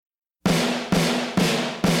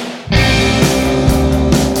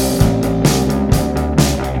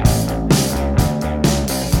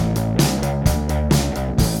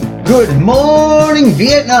Good morning,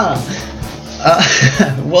 Vietnam!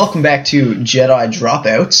 Welcome back to Jedi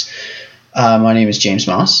Dropouts. My name is James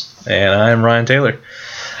Moss. And I'm Ryan Taylor.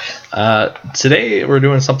 Today we're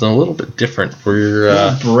doing something a little bit different.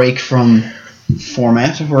 We're break from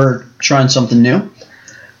format. We're trying something new.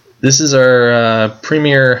 This is our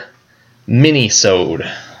premiere mini-sode.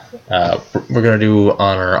 We're going to do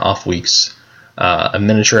on our off weeks a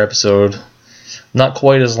miniature episode. Not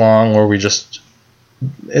quite as long, where we just...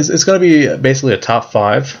 It's going to be basically a top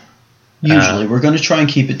 5. Usually. We're going to try and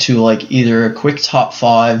keep it to like either a quick top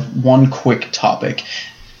 5, one quick topic.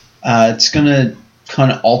 It's going to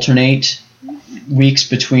kind of alternate weeks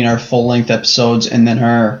between our full-length episodes and then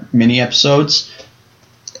our mini episodes,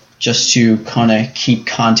 just to kind of keep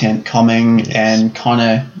content coming and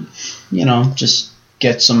kind of, just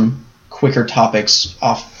get some quicker topics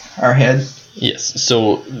off our head. Yes,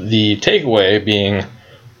 so the takeaway being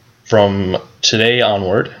from today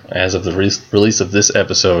onward, as of the release of this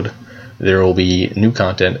episode, there will be new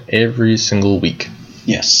content every single week.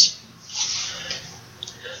 Yes.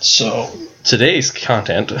 So today's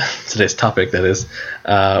topic, that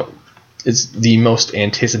is the most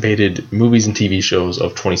anticipated movies and TV shows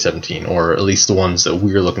of 2017, or at least the ones that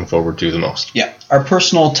we're looking forward to the most. Yeah, our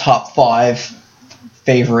personal top 5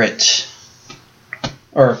 favorite,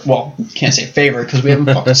 or, well, can't say favorite because we haven't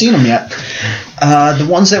fucking seen them yet. The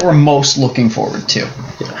ones that we're most looking forward to.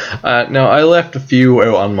 Now, I left a few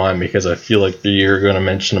out on mine because I feel like you're going to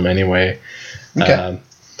mention them anyway. Okay.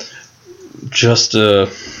 Just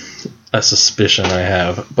a suspicion I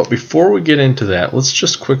have. But before we get into that, let's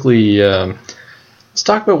just quickly let's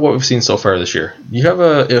talk about what we've seen so far this year. Do you have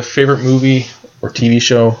a favorite movie or TV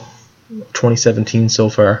show 2017 so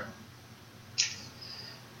far?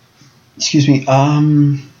 Excuse me.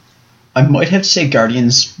 I might have to say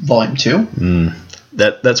Guardians Volume 2.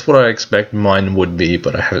 That's what I expect mine would be,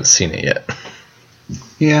 but I haven't seen it yet.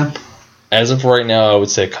 Yeah. As of right now, I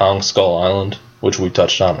would say Kong Skull Island, which we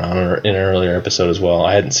touched on in an earlier episode as well.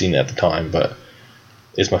 I hadn't seen it at the time, but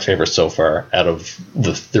it's my favorite so far out of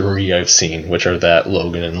the 3 I've seen, which are that,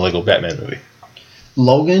 Logan, and Lego Batman movie.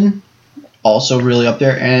 Logan, also really up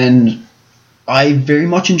there, and I very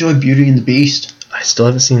much enjoy Beauty and the Beast. I still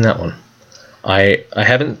haven't seen that one. I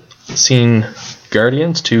haven't seen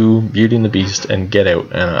Guardians 2, Beauty and the Beast, and Get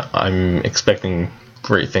Out, and I'm expecting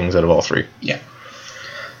great things out of all 3. Yeah.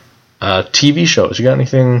 TV shows, you got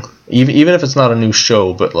anything, even if it's not a new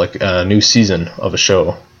show, but like a new season of a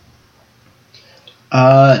show?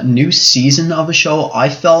 New season of a show, I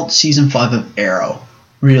felt season 5 of Arrow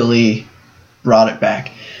really brought it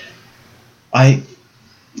back.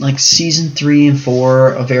 Like season 3 and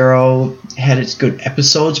 4 of Arrow had its good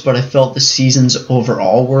episodes, but I felt the seasons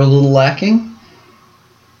overall were a little lacking.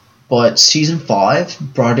 But season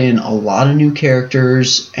 5 brought in a lot of new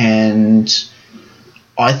characters, and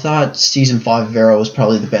I thought season 5 of Arrow was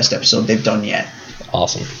probably the best episode they've done yet.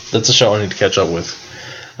 Awesome. That's a show I need to catch up with.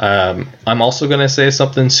 I'm also going to say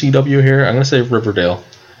something CW here. I'm going to say Riverdale.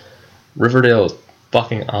 Riverdale is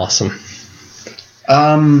fucking awesome.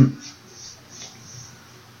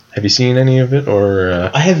 Have you seen any of it,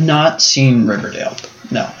 or? I have not seen Riverdale.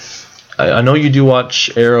 No. I know you do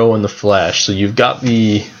watch Arrow and The Flash, so you've got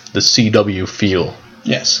the CW feel.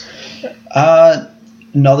 Yes.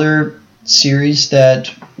 Another series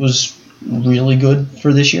that was really good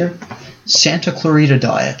for this year, Santa Clarita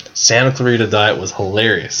Diet. Santa Clarita Diet was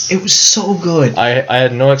hilarious. It was so good. I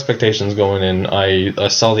had no expectations going in. I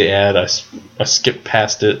saw the ad, I skipped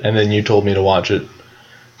past it, and then you told me to watch it.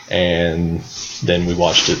 And then we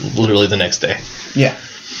watched it literally the next day. Yeah.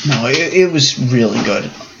 No, it was really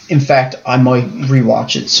good. In fact, I might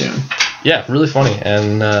rewatch it soon. Yeah, really funny.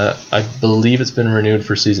 And I believe it's been renewed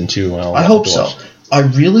for season 2. I hope so. I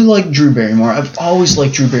really like Drew Barrymore. I've always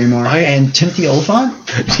liked Drew Barrymore. And Timothy Olyphant?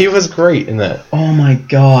 He was great in that. Oh my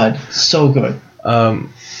god. So good.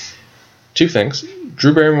 2 things.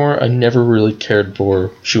 Drew Barrymore, I never really cared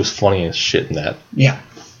for. She was funny as shit in that. Yeah.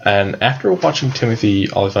 And after watching Timothy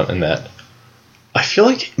Olyphant in that, I feel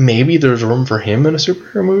like maybe there's room for him in a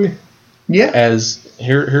superhero movie. Yeah.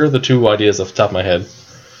 Here are the 2 ideas off the top of my head.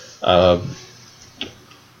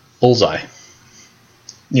 Bullseye.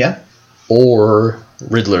 Yeah. Or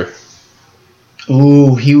Riddler.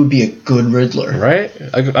 Ooh, he would be a good Riddler. Right?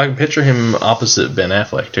 I can picture him opposite Ben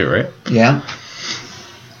Affleck too, right? Yeah.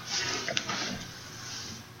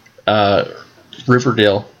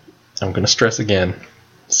 Riverdale, I'm going to stress again,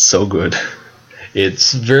 so good.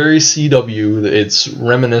 It's very CW. It's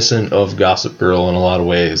reminiscent of Gossip Girl in a lot of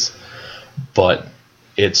ways, but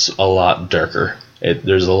it's a lot darker.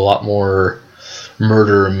 There's a lot more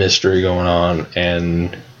murder and mystery going on,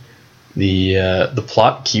 and The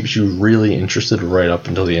plot keeps you really interested right up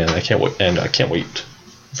until the end. I can't wait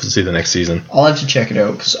to see the next season. I'll have to check it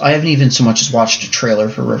out because I haven't even so much as watched a trailer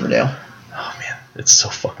for Riverdale. Oh man, it's so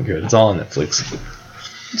fucking good. It's all on Netflix.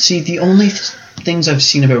 See, the only things I've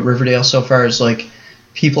seen about Riverdale so far is like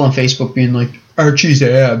people on Facebook being like, Archie's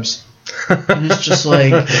abs. And it's just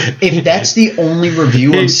like, if that's the only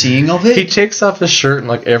review I'm seeing of it. He takes off his shirt in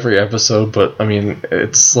like every episode, but I mean,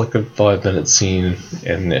 it's like a 5-minute scene,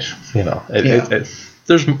 and there's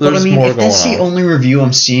but I mean, more if going on. that's the only review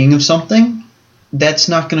I'm seeing of something, that's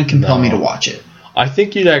not going to compel me to watch it. I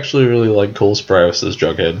think you'd actually really like Cole Sprouse as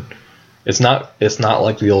Jughead. It's not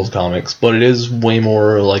like the old comics, but it is way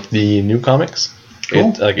more like the new comics.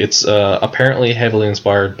 Cool. It's apparently heavily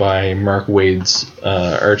inspired by Mark Waid's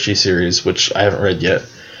Archie series, which I haven't read yet.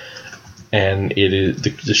 And it is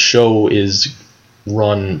the show is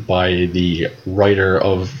run by the writer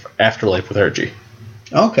of Afterlife with Archie.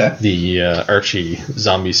 Okay. The Archie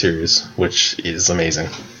zombie series, which is amazing.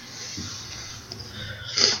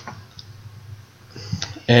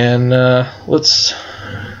 And let's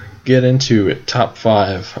get into it, top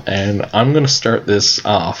 5, and I'm going to start this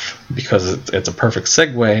off because it's a perfect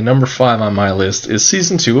segue. Number 5 on my list is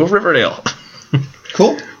season 2 of Riverdale.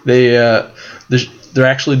 Cool. They're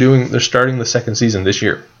starting the second season this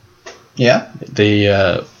year. Yeah.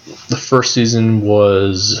 The first season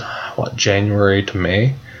was January to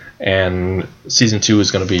May, and season 2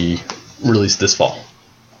 is going to be released this fall.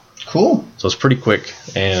 Cool. So it's pretty quick,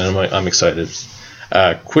 and I'm excited.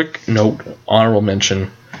 Quick note, honorable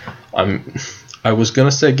mention. I was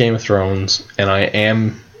gonna say Game of Thrones, and I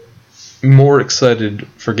am more excited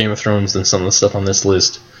for Game of Thrones than some of the stuff on this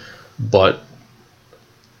list. But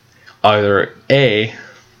either A,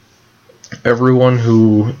 everyone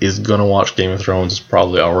who is gonna watch Game of Thrones is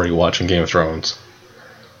probably already watching Game of Thrones,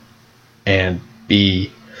 and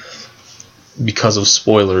B, because of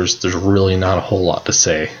spoilers, there's really not a whole lot to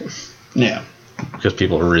say. Yeah. Because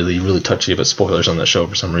people are really, really touchy about spoilers on the show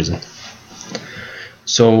for some reason.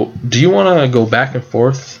 So, do you want to go back and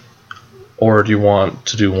forth, or do you want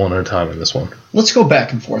to do one at a time in this one? Let's go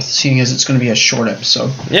back and forth, seeing as it's going to be a short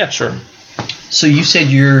episode. Yeah, sure. So you said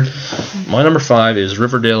My number 5 is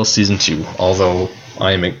Riverdale Season 2, although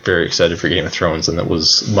I am very excited for Game of Thrones, and that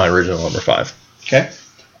was my original number 5. Okay.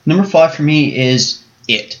 Number 5 for me is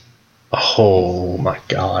It. Oh my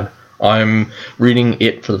god. I'm reading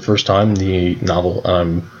It for the first time, the novel.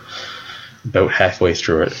 I'm about halfway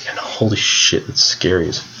through it, and holy shit, it's scary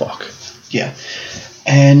as fuck. Yeah.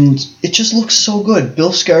 And it just looks so good. Bill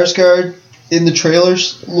Skarsgård in the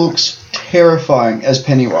trailers looks terrifying as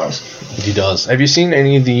Pennywise. He does. Have you seen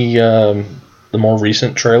any of the more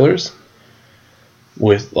recent trailers?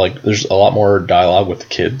 With, like, there's a lot more dialogue with the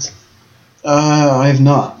kids. I have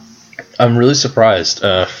not. I'm really surprised.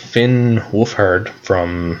 Finn Wolfhard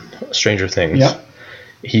from Stranger Things. Yep.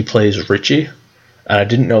 He plays Richie, and I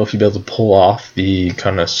didn't know if he'd be able to pull off the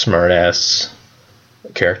kind of smart-ass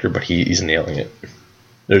character, but he's nailing it.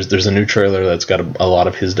 There's a new trailer that's got a lot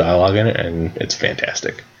of his dialogue in it, and it's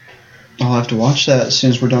fantastic. I'll have to watch that as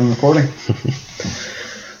soon as we're done recording.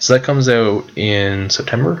 So that comes out in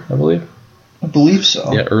September, I believe. I believe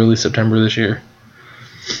so. Yeah, early September this year.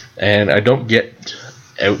 And I don't get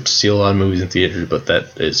out to see a lot of movies in theaters, but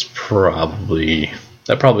that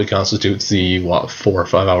probably constitutes the 4 or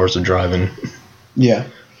 5 hours of driving. Yeah.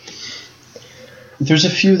 There's a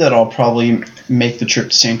few that I'll probably make the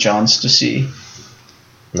trip to St. John's to see.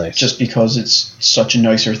 Nice. Just because it's such a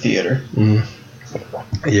nicer theater. Mm.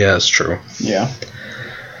 Yeah, that's true. Yeah.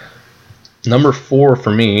 Number 4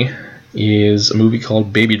 for me is a movie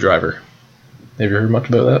called Baby Driver. Have you heard much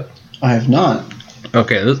about that? I have not.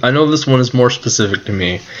 Okay, I know this one is more specific to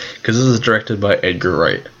me because this is directed by Edgar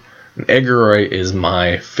Wright. And Edgar Wright is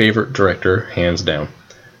my favorite director, hands down.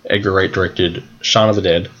 Edgar Wright directed Shaun of the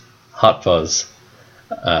Dead, Hot Fuzz,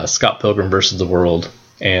 Scott Pilgrim vs. the World,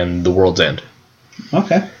 and The World's End.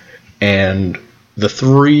 Okay. And the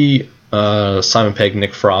 3 Simon Pegg,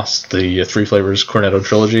 Nick Frost, the 3 Flavors Cornetto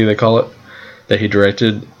trilogy, they call it, that he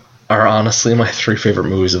directed, are honestly my 3 favorite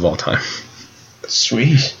movies of all time.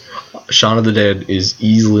 Sweet. Shaun of the Dead is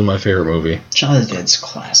easily my favorite movie. Shaun of the Dead's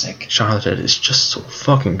classic. Shaun of the Dead is just so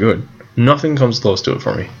fucking good. Nothing comes close to it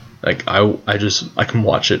for me. Like, I can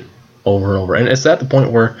watch it over and over. And it's at the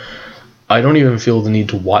point where I don't even feel the need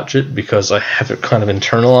to watch it because I have it kind of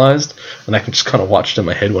internalized and I can just kind of watch it in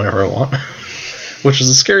my head whenever I want. Which is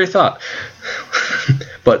a scary thought.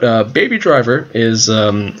 But Baby Driver is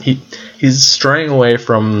he's straying away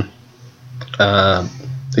from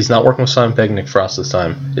he's not working with Simon Pegg and Nick Frost this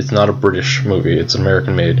time. It's not a British movie. It's an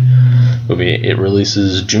American-made movie. It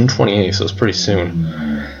releases June 28th, so it's pretty soon.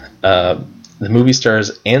 The movie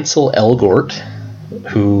stars Ansel Elgort,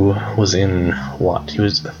 who was in what? He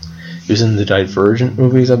was in the Divergent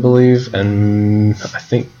movies, I believe, and I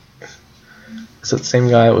think is that the same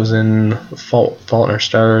guy that was in Fault in Our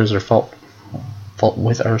Stars or Fault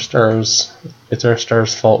with Our Stars? It's Our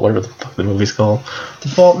Stars' Fault, whatever the fuck the movie's called. The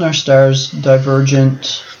Fault in Our Stars,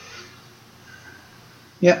 Divergent.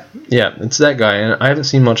 Yeah. Yeah, it's that guy, and I haven't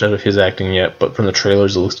seen much out of his acting yet, but from the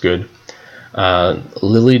trailers it looks good.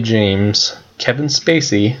 Lily James, Kevin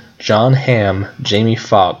Spacey, John Hamm, Jamie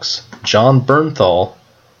Foxx, John Bernthal,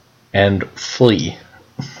 and Flea.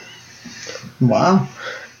 Wow.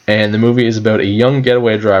 And the movie is about a young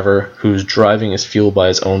getaway driver whose driving is fueled by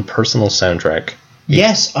his own personal soundtrack.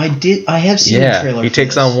 Yes, I have seen the trailer. He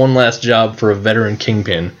takes on one last job for a veteran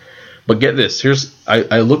kingpin. But get this,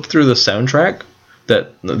 I looked through the soundtrack.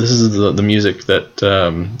 This is the music that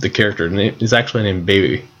the character is actually named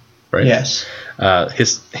Baby, right? Yes.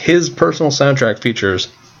 His personal soundtrack features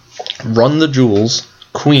Run the Jewels,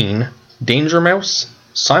 Queen, Danger Mouse,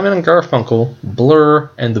 Simon and Garfunkel, Blur,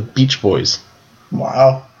 and the Beach Boys.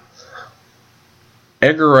 Wow.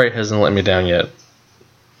 Edgar Wright hasn't let me down yet.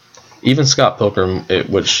 Even Scott Pilgrim,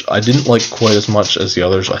 which I didn't like quite as much as the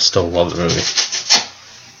others, I still love the movie.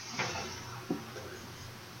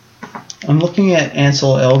 I'm looking at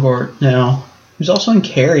Ansel Elgort now, who's also in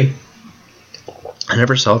Carrie. I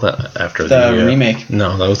never saw that after the remake.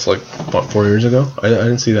 No, that was like, what, 4 years ago? I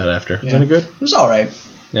didn't see that after. Yeah. Was that good? It was alright.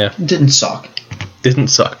 Yeah. It didn't suck. Didn't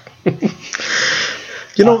suck.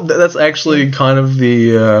 That's actually kind of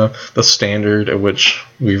the standard at which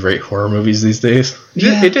we rate horror movies these days.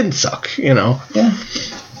 Yeah. It didn't suck, Yeah.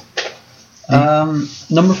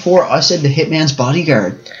 Number 4, I said The Hitman's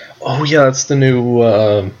Bodyguard. Oh yeah, that's the new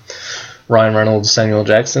Ryan Reynolds, Samuel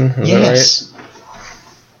Jackson. Is that right?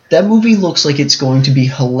 That movie looks like it's going to be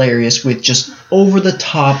hilarious with just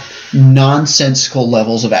over-the-top, nonsensical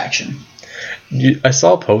levels of action. I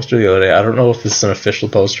saw a poster the other day. I don't know if this is an official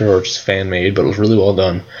poster or just fan-made, but it was really well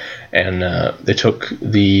done. And they took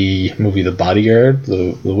the movie The Bodyguard,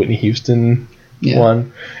 the Whitney Houston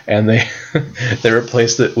one, and they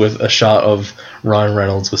replaced it with a shot of Ryan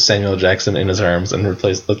Reynolds with Samuel Jackson in his arms, and did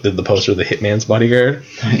the poster The Hitman's Bodyguard.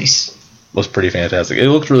 Nice. It was pretty fantastic. It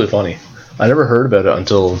looked really funny. I never heard about it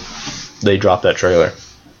until they dropped that trailer.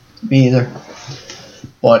 Me either.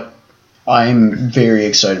 But I'm very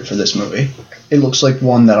excited for this movie. It looks like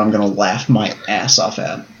one that I'm going to laugh my ass off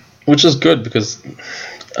at. Which is good because,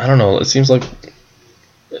 I don't know, it seems like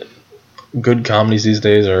good comedies these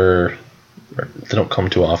days they don't come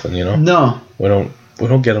too often, you know? No. We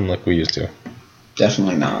don't get them like we used to.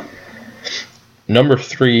 Definitely not. Number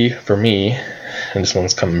 3 for me, and this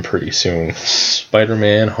one's coming pretty soon,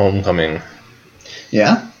 Spider-Man Homecoming.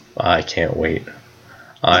 Yeah? I can't wait.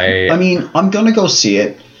 I mean, I'm going to go see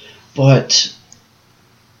it, but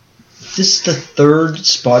this is the third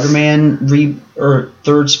Spider-Man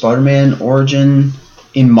origin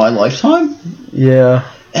in my lifetime.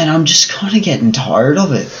 Yeah. And I'm just kind of getting tired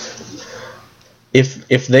of it.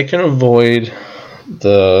 If they can avoid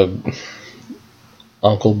the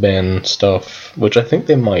Uncle Ben stuff, which I think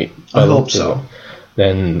they might, I hope so.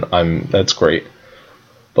 Then that's great.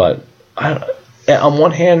 But on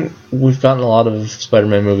one hand, we've gotten a lot of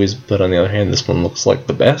Spider-Man movies, but on the other hand, this one looks like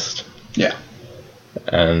the best. Yeah.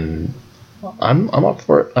 And I'm up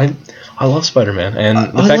for it. I love Spider-Man, and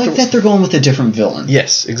I like that they're going with a different villain.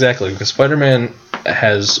 Yes, exactly, because Spider-Man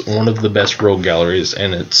has one of the best rogue galleries,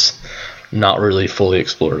 and it's not really fully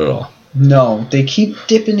explored at all. No, they keep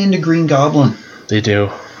dipping into Green Goblin. They do.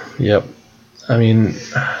 Yep. I mean,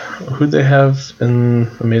 who'd they have in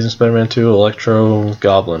Amazing Spider-Man 2? Electro,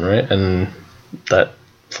 Goblin, right? And that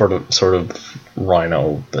sort of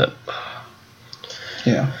Rhino that...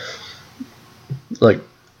 Yeah. Like,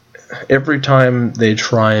 every time they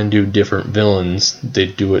try and do different villains, they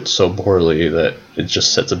do it so poorly that it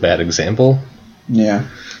just sets a bad example. Yeah.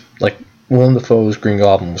 Like, Willem Dafoe's Green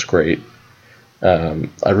Goblin was great. I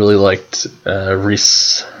really liked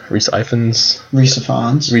Rhys Ifans.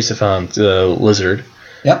 Lizard.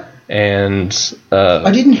 Yep. And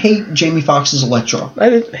I didn't hate Jamie Foxx's Electro. I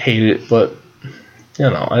didn't hate it, but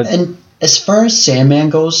and as far as Sandman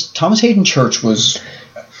goes, Thomas Hayden Church was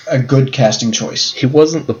a good casting choice. He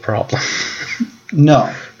wasn't the problem.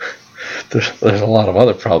 No. There's a lot of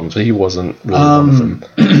other problems, but he wasn't really one of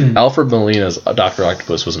them. Alfred Molina's Dr.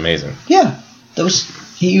 Octopus was amazing. Yeah.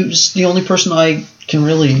 He was the only person I can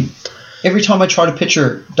really... Every time I try to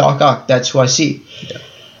picture Doc Ock, that's who I see. Yeah.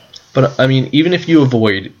 But, I mean, even if you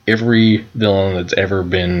avoid every villain that's ever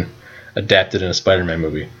been adapted in a Spider-Man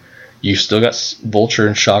movie, you've still got Vulture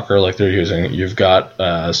and Shocker like they're using. You've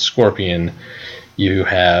got Scorpion. You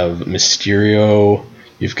have Mysterio.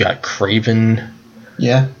 You've got Kraven.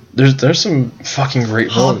 Yeah. There's some fucking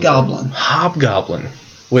great villains. Hobgoblin,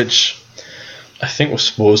 which I think was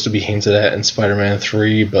supposed to be hinted at in Spider-Man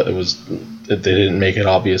 3, but they didn't make it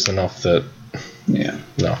obvious enough that. Yeah.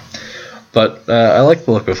 No. But I like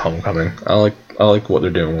the look of Homecoming. I like what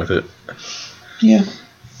they're doing with it. Yeah.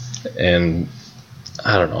 And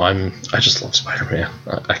I don't know. I just love Spider-Man.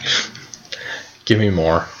 Give me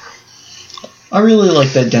more. I really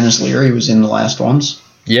like that Dennis Leary was in the last ones.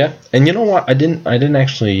 Yeah, and you know what? I didn't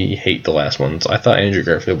actually hate the last ones. I thought Andrew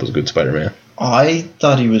Garfield was a good Spider-Man. I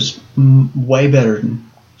thought he was way better than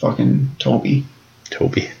fucking Toby.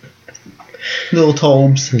 Little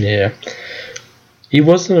Tobes. Yeah. He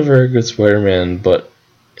wasn't a very good Spider-Man, but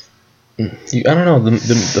I don't know.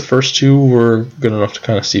 The first two were good enough to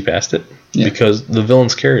kind of see past it because the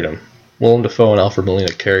villains carried him. Willem Dafoe and Alfred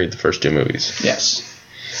Molina carried the first two movies. Yes.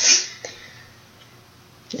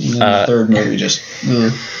 And then the third movie just.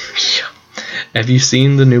 Ugh. Have you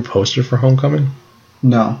seen the new poster for Homecoming?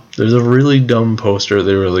 No. There's a really dumb poster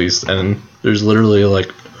they released, and there's literally like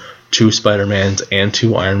 2 Spider-Mans and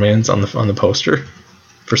 2 Iron Mans on the poster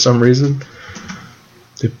for some reason.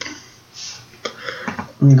 I'm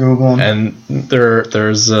Googling. And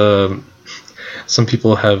there's some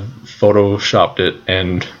people have photoshopped it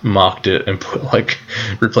and mocked it and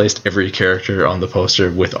replaced every character on the poster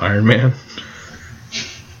with Iron Man.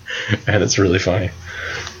 And it's really funny.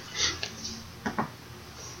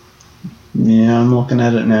 Yeah, I'm looking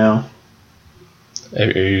at it now.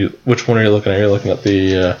 Which one are you looking at? You're looking at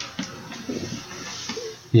the...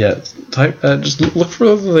 just look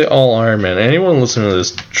for the all Iron Man. Anyone listening to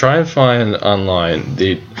this, try and find online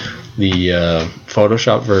the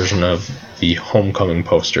Photoshop version of the Homecoming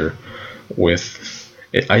poster with...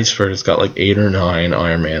 I swear it's got like 8 or 9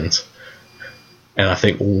 Iron Mans. And I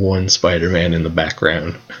think 1 Spider-Man in the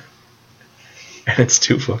background. And it's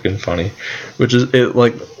too fucking funny. Which is, it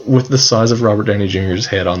like, with the size of Robert Downey Jr.'s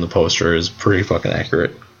head on the poster is pretty fucking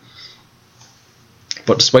accurate.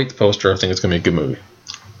 But despite the poster, I think it's going to be a good movie.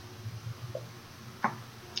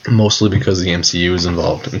 Mostly because the MCU is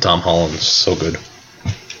involved and Tom Holland's so good.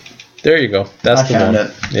 There you go. That's the one. I found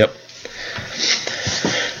it. Yep.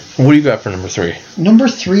 What do you got for number 3? Number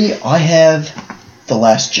 3, I have The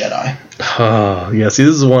Last Jedi. Oh, yeah. See,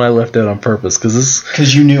 this is the one I left out on purpose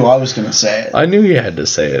because you knew I was going to say it. I knew you had to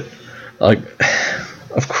say it. Like,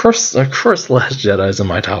 of course, The Last Jedi is in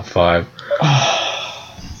my top 5.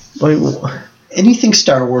 Like, anything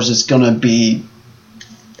Star Wars is going to be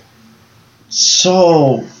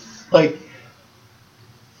so, like,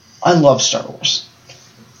 I love Star Wars.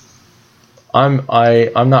 I'm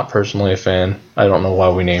not personally a fan. I don't know why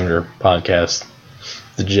we named our podcast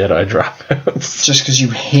The Jedi Dropouts. Just because you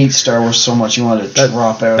hate Star Wars so much, you wanted to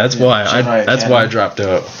drop out. That's why I dropped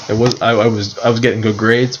out. It was I was getting good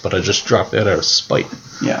grades, but I just dropped out of spite.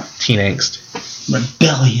 Yeah. Teen angst.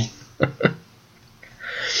 Rebellion.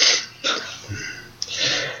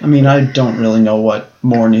 I mean, I don't really know what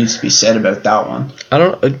more needs to be said about that one. I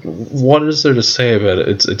don't. What is there to say about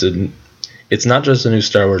it? It's not just a new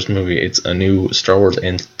Star Wars movie. It's a new Star Wars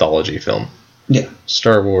anthology film. Yeah.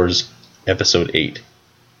 Star Wars Episode 8.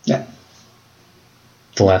 Yeah.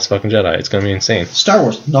 The Last fucking Jedi. It's gonna be insane. Star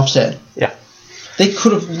Wars. Enough said. Yeah. They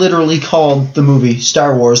could have literally called the movie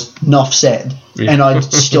Star Wars Enough Said, and I'd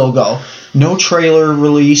still go. No trailer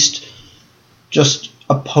released, just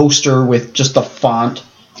a poster with just the font,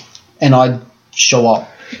 and I'd show up.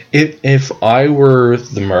 If I were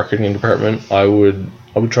the marketing department, I would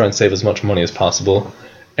try and save as much money as possible,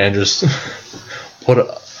 and just put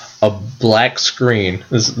a black screen.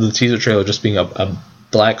 The teaser trailer just being a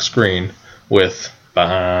black screen with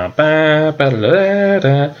and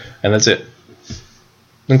that's it.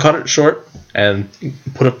 Then cut it short and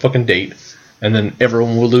put a fucking date, and then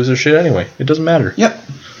everyone will lose their shit anyway. It doesn't matter. Yep.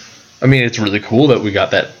 I mean, it's really cool that we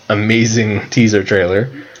got that amazing teaser trailer.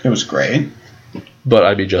 It was great. But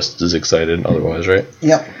I'd be just as excited otherwise, right?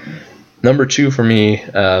 Yep. Number 2 for me,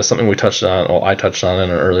 something I touched on in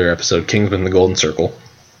an earlier episode, Kingsman: The Golden Circle.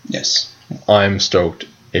 Yes. I'm stoked.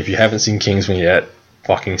 If you haven't seen Kingsman yet,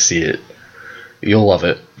 fucking see it. You'll love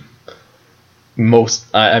it.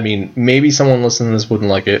 I mean, maybe someone listening to this wouldn't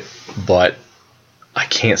like it, but I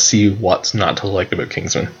can't see what's not to like about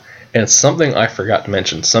Kingsman. And it's something I forgot to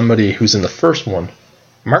mention. Somebody who's in the first one,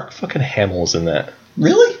 Mark fucking Hamill is in that.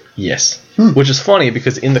 Really? Yes. Which is funny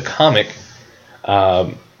because in the comic,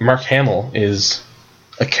 Mark Hamill is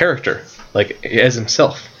a character, like as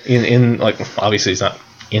himself. In like, obviously he's not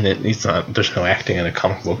in it. He's not. There's no acting in a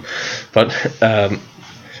comic book, but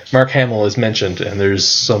Mark Hamill is mentioned, and there's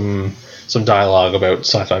some dialogue about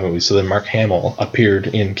sci-fi movies. So then Mark Hamill appeared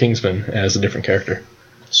in Kingsman as a different character.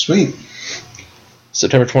 Sweet.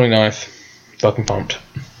 September 29th. Fucking pumped.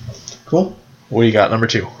 Cool. What do you got? Number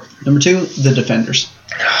 2. Number 2, The Defenders.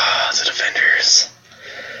 The Defenders.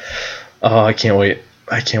 Oh, I can't wait.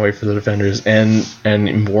 I can't wait for The Defenders.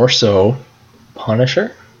 And more so,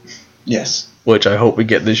 Punisher, Yes. which I hope we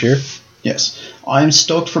get this year. Yes. I'm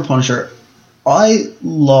stoked for Punisher. I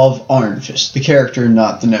love Iron Fist, the character,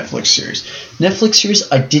 not the Netflix series. Netflix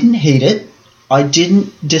series, I didn't hate it. I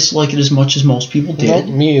didn't dislike it as much as most people did.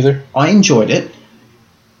 No, me either. I enjoyed it.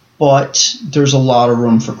 But there's a lot of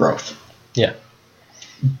room for growth. Yeah.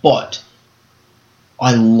 But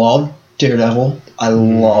I loved Daredevil. I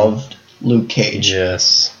loved Luke Cage.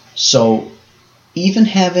 Yes. So even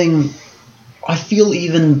having... I feel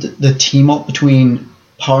even the team up between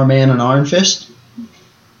Power Man and Iron Fist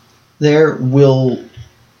there will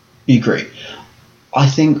be great. I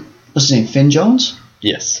think, what's his name, Finn Jones?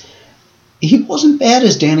 Yes. He wasn't bad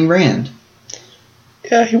as Danny Rand.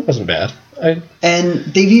 Yeah, he wasn't bad. And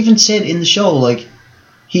they've even said in the show, like,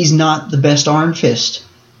 he's not the best Iron Fist.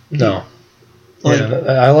 No. Like, yeah,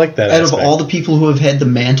 I like that out aspect. of all the people who have had the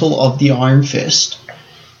mantle of the Iron Fist,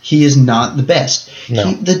 he is not the best.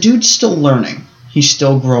 No. The dude's still learning. He's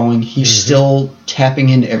still growing. He's still tapping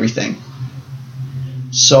into everything.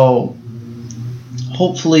 So,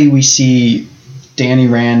 hopefully we see Danny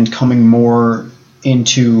Rand coming more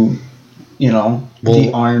into,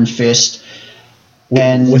 the Iron Fist.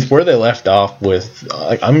 And with where they left off with...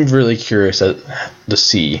 I'm really curious to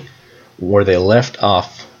see where they left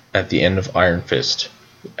off at the end of Iron Fist,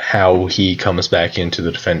 how he comes back into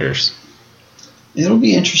the Defenders. It'll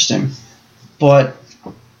be interesting. But...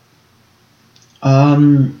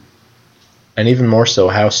 and even more so,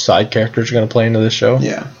 how side characters are going to play into this show.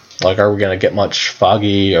 Yeah. Like, are we going to get much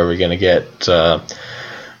Foggy? Are we going to get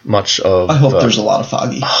much of... I hope there's a lot of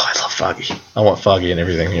Foggy. Oh, I love Foggy. I want Foggy and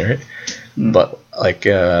everything here, right? But,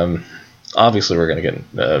 obviously we're going to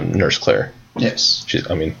get Nurse Claire. Yes.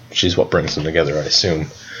 She's what brings them together, I assume.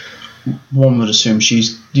 One would assume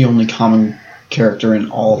she's the only common character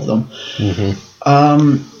in all of them.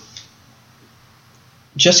 Mm-hmm.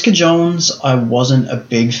 Jessica Jones, I wasn't a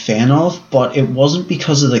big fan of, but it wasn't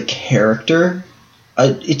because of the character.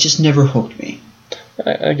 It just never hooked me.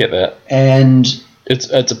 I get that. And it's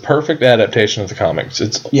a perfect adaptation of the comics.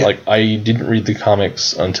 It's like, I didn't read the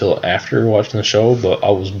comics until after watching the show, but I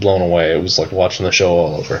was blown away. It was like watching the show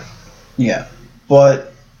all over. Yeah,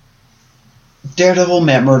 but Daredevil,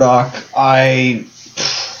 Matt Murdock,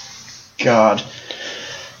 God.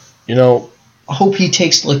 I hope he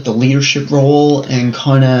takes like the leadership role and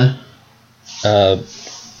kind of...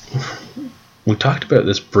 we talked about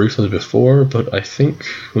this briefly before, but I think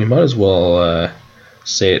we might as well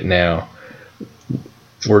say it now.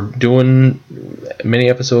 We're doing mini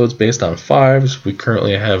episodes based on 5s. We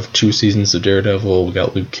currently have 2 seasons of Daredevil. We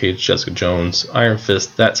got Luke Cage, Jessica Jones, Iron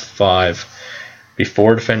Fist. That's 5.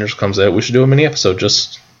 Before Defenders comes out, we should do a mini episode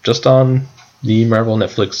just on the Marvel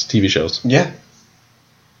Netflix TV shows. Yeah.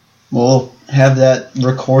 We'll have that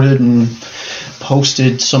recorded and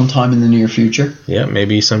posted sometime in the near future. Yeah,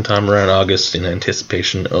 maybe sometime around August in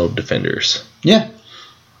anticipation of Defenders. Yeah.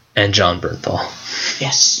 And John Bernthal.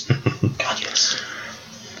 Yes. God, yes.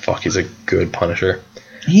 Fuck, he's a good Punisher.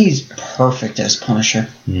 He's perfect as Punisher.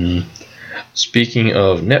 Speaking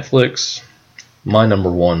of Netflix, my number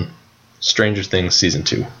 1, Stranger Things Season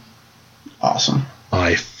 2. Awesome.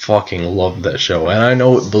 I fucking loved that show. And I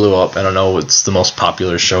know it blew up, and I know it's the most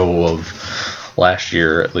popular show of last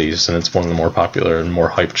year, at least, and it's one of the more popular and more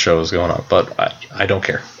hyped shows going on, but I don't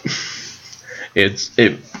care. It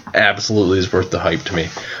absolutely is worth the hype to me.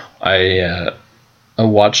 I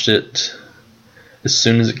watched it as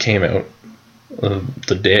soon as it came out.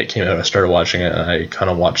 The day it came out, I started watching it, and I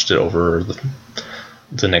kind of watched it over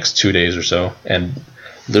the next 2 days or so. And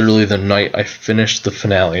literally the night I finished the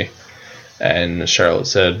finale, and Charlotte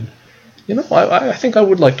said, I think I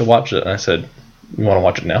would like to watch it. And I said, you want to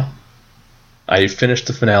watch it now? I finished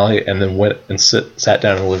the finale and then went and sat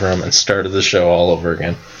down in the living room and started the show all over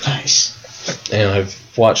again. Nice. And I've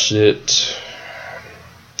watched it...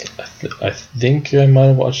 I think I might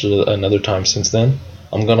have watched it another time since then.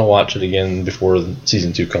 I'm going to watch it again before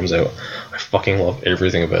Season 2 comes out. I fucking love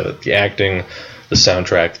everything about it. The acting, the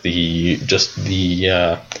soundtrack, the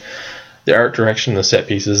art direction, the set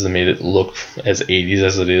pieces that made it look as 80s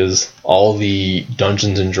as it is. All the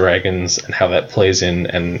Dungeons and Dragons and how that plays in,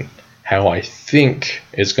 and how I think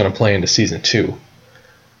it's going to play into Season 2.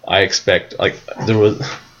 I expect, there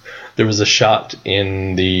was a shot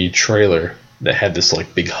in the trailer that had this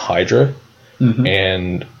big Hydra,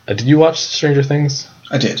 and Did you watch Stranger Things?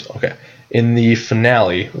 I did. Okay. In the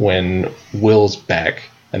finale, when Will's back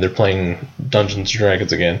and they're playing Dungeons and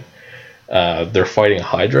Dragons again, they're fighting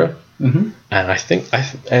Hydra. Mm-hmm. And I think,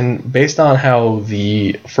 and based on how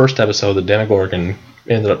the first episode, the Demogorgon,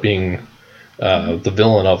 ended up being the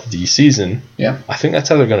villain of the season, Yeah. I think that's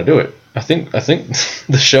how they're going to do it. I think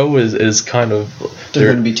the show is kind of...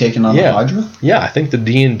 They're going to be taking on the Hydra? Yeah, I think the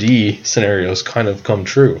D&D scenarios kind of come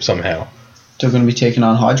true somehow. They're going to be taking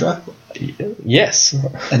on Hydra? Yes.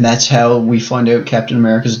 And that's how we find out Captain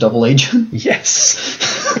America's double agent? Yes.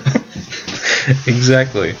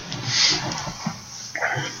 Exactly.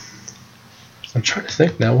 I'm trying to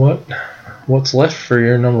think now what's left for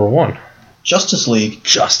your number one. Justice League.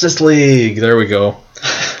 Justice League. There we go.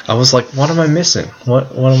 I was like, what am I missing?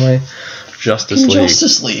 What am I? Justice League.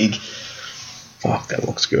 Justice League. Fuck, that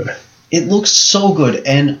looks good. It looks so good,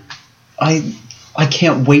 and I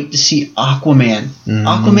can't wait to see Aquaman.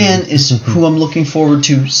 Aquaman is who I'm looking forward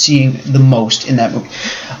to seeing the most in that movie.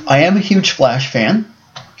 I am a huge Flash fan.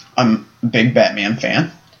 I'm a big Batman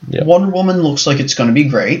fan. Yep. Wonder Woman looks like it's going to be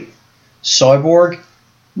great. Cyborg,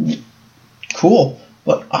 cool.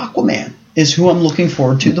 But Aquaman is who I'm looking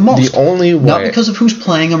forward to the most. The only way... Not because of who's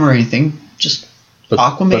playing him or anything, just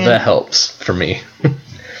Aquaman. But that helps for me.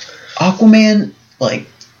 Aquaman, like,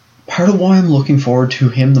 part of why I'm looking forward to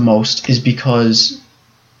him the most is because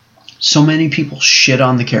so many people shit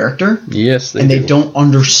on the character. Yes, they don't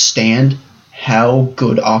understand how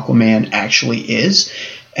good Aquaman actually is.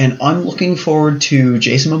 And I'm looking forward to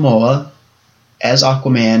Jason Momoa as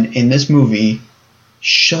Aquaman in this movie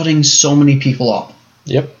shutting so many people up.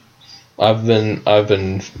 Yep. I've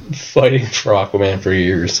been fighting for Aquaman for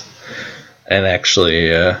years. And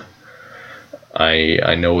actually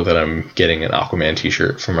I know that I'm getting an Aquaman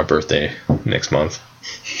t-shirt for my birthday next month.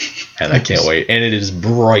 And I can't wait. And it is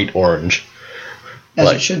bright orange.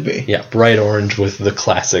 As it should be. Yeah, bright orange with the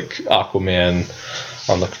classic Aquaman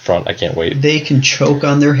on the front. I can't wait. They can choke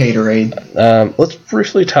on their haterade. Let's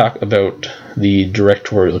briefly talk about the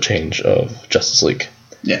directorial change of Justice League.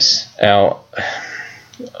 Yes. Now,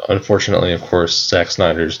 unfortunately, of course, Zack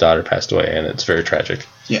Snyder's daughter passed away, and it's very tragic.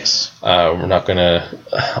 Yes. We're not going to...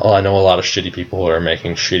 I know a lot of shitty people are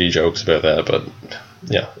making shitty jokes about that, but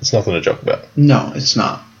yeah, it's nothing to joke about. No, it's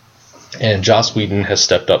not. And Joss Whedon has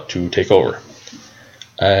stepped up to take over.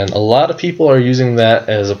 And a lot of people are using that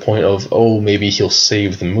as a point of, oh, maybe he'll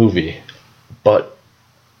save the movie. But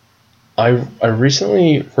I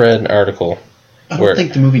recently read an article I don't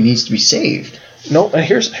think the movie needs to be saved. No, and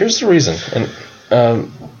here's the reason. And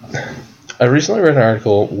I recently read an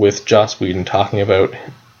article with Joss Whedon talking about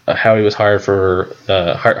how he was hired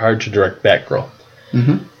to direct Batgirl.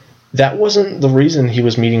 Mm-hmm. That wasn't the reason he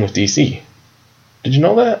was meeting with DC. Did you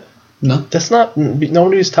know that? No. That's not...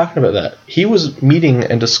 Nobody was talking about that. He was meeting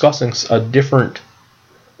and discussing a different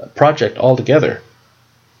project altogether.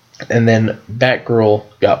 And then Batgirl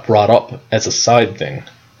got brought up as a side thing.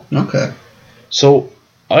 Okay. So,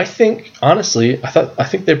 I think, honestly, I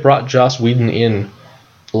think they brought Joss Whedon in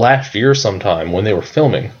last year sometime when they were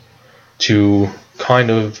filming to kind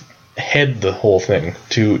of head the whole thing,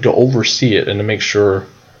 to oversee it and to make sure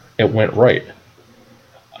it went right.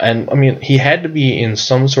 And, I mean, he had to be in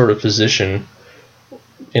some sort of position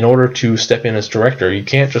in order to step in as director. You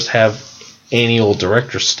can't just have any old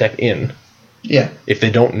director step in. Yeah. If they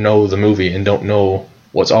don't know the movie and don't know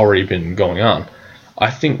what's already been going on. I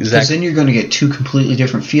think because then you're going to get two completely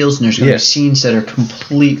different feels, and there's going to be scenes that are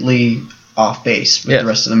completely off base with the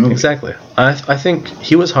rest of the movie. Exactly. I think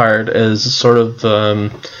he was hired as sort of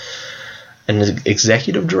an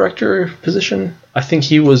executive director position. I think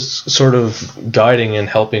he was sort of guiding and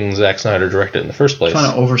helping Zack Snyder direct it in the first place. Kind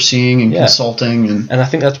of overseeing and consulting. And I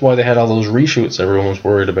think that's why they had all those reshoots everyone was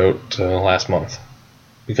worried about last month.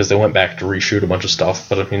 Because they went back to reshoot a bunch of stuff.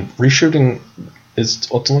 But, I mean, reshooting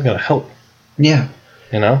it's only going to help. Yeah.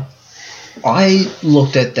 You know? I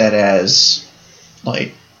looked at that as,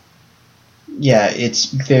 like, yeah, it's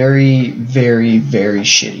very, very, very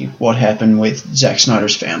shitty what happened with Zack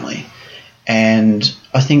Snyder's family. And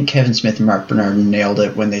I think Kevin Smith and Mark Bernard nailed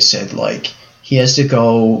it when they said, like, he has to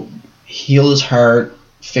go heal his heart,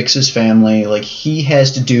 fix his family. Like, he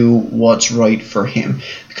has to do what's right for him.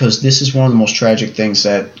 Because this is one of the most tragic things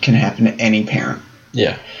that can happen to any parent.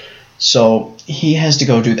 Yeah. So he has to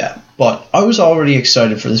go do that. But I was already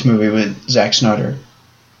excited for this movie with Zack Snyder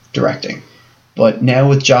directing. But now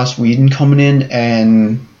with Joss Whedon coming in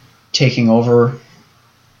and taking over,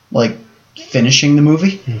 like, finishing the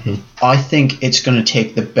movie, I think it's going to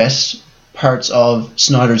take the best parts of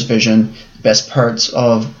Snyder's vision, the best parts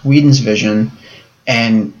of Whedon's vision,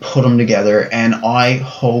 and put them together, and I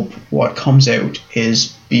hope what comes out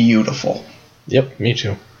is beautiful. Yep, me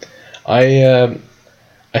too. I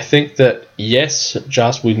think that, yes,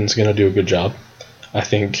 Joss Whedon's going to do a good job. I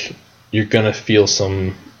think you're going to feel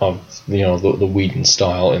some of the Whedon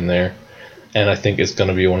style in there, and I think it's going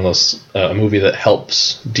to be one of those a movie that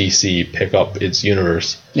helps DC pick up its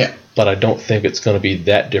universe. Yeah. But I don't think it's going to be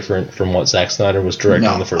that different from what Zack Snyder was directing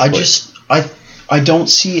in the first place. I don't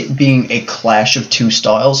see it being a clash of two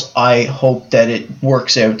styles. I hope that it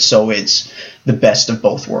works out so it's the best of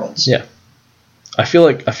both worlds. Yeah. I feel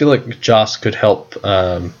like Joss could help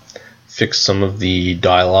fix some of the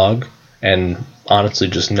dialogue and honestly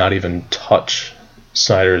just not even touch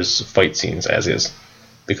Snyder's fight scenes as is.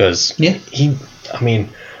 Because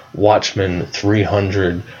Watchmen,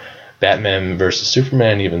 300, Batman versus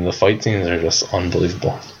Superman, even the fight scenes are just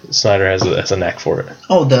unbelievable. Snyder has a knack for it.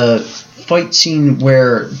 Oh, the fight scene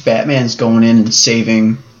where Batman's going in and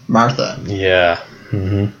saving Martha. Yeah.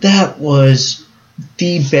 Mm-hmm. That was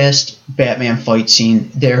the best Batman fight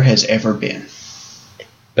scene there has ever been.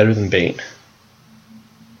 Better than Bane?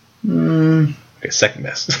 Okay, second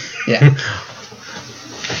best. Yeah.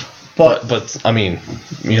 But I mean,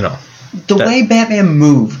 the way Batman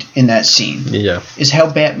moved in that scene is how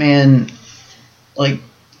Batman, like,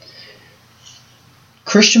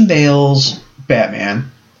 Christian Bale's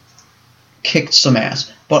Batman kicked some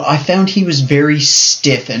ass, but I found he was very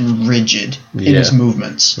stiff and rigid in his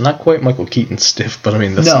movements. Not quite Michael Keaton stiff, but I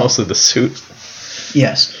mean, that's mostly the suit.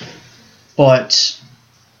 Yes. But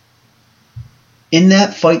in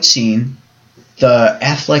that fight scene, the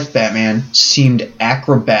Affleck Batman seemed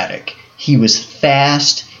acrobatic. He was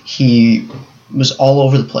fast. He was all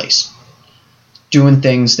over the place, doing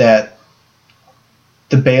things that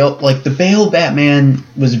the Bale Batman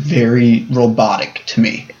was very robotic to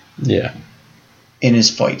me. Yeah. In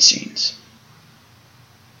his fight scenes.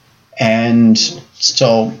 And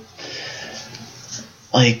so,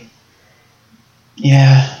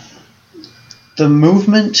 the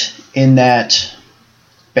movement in that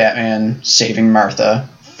Batman saving Martha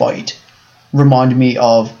fight reminded me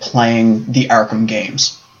of playing the Arkham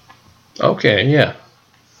games. Okay, yeah.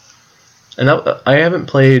 And I haven't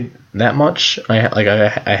played that much.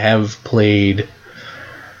 I have played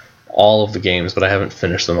all of the games, but I haven't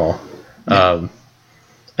finished them all. Yeah.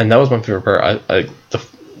 And that was my favorite part.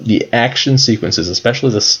 The action sequences,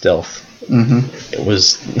 especially the stealth, it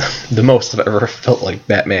was the most I've ever felt like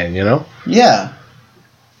Batman, Yeah.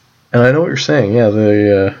 And I know what you're saying. Yeah,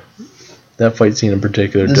 that fight scene in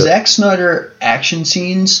particular. The Zack Snyder action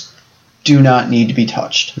scenes do not need to be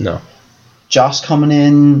touched. No. Joss coming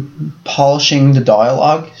in, polishing the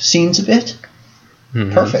dialogue scenes a bit.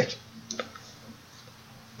 Mm-hmm. Perfect.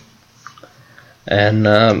 And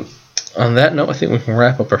on that note, I think we can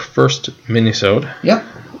wrap up our first minisode. Yep.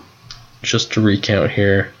 Just to recount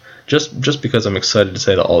here, just because I'm excited to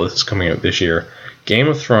say that all this is coming out this year. Game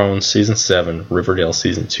of Thrones Season 7, Riverdale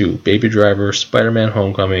Season 2, Baby Driver, Spider-Man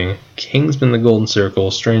Homecoming, Kingsman: The Golden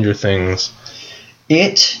Circle, Stranger Things.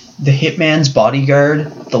 It, The Hitman's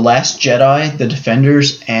Bodyguard, The Last Jedi, The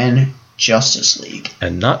Defenders, and Justice League.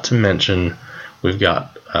 And not to mention, we've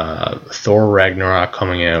got Thor Ragnarok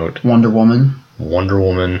coming out. Wonder Woman. Wonder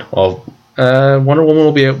Woman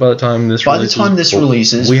will be out by the time this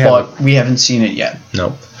releases. We haven't seen it yet.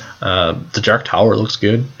 Nope. The Dark Tower looks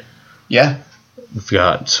good. Yeah. We've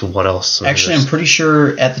got, what else? Actually, I'm pretty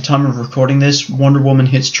sure at the time of recording this, Wonder Woman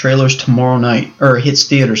hits theaters tomorrow night.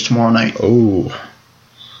 Oh.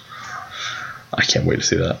 I can't wait to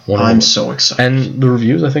see that. I'm so excited. And the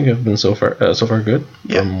reviews, I think, have been so far good.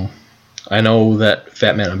 Yeah. I know that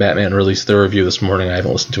Fat Man and Batman released their review this morning. I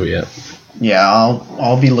haven't listened to it yet. Yeah,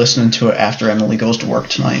 I'll be listening to it after Emily goes to work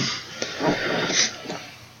tonight.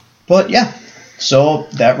 But yeah, so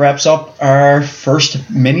that wraps up our first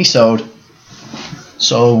minisode.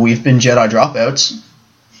 So we've been Jedi Dropouts.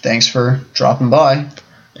 Thanks for dropping by.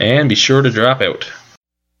 And be sure to drop out.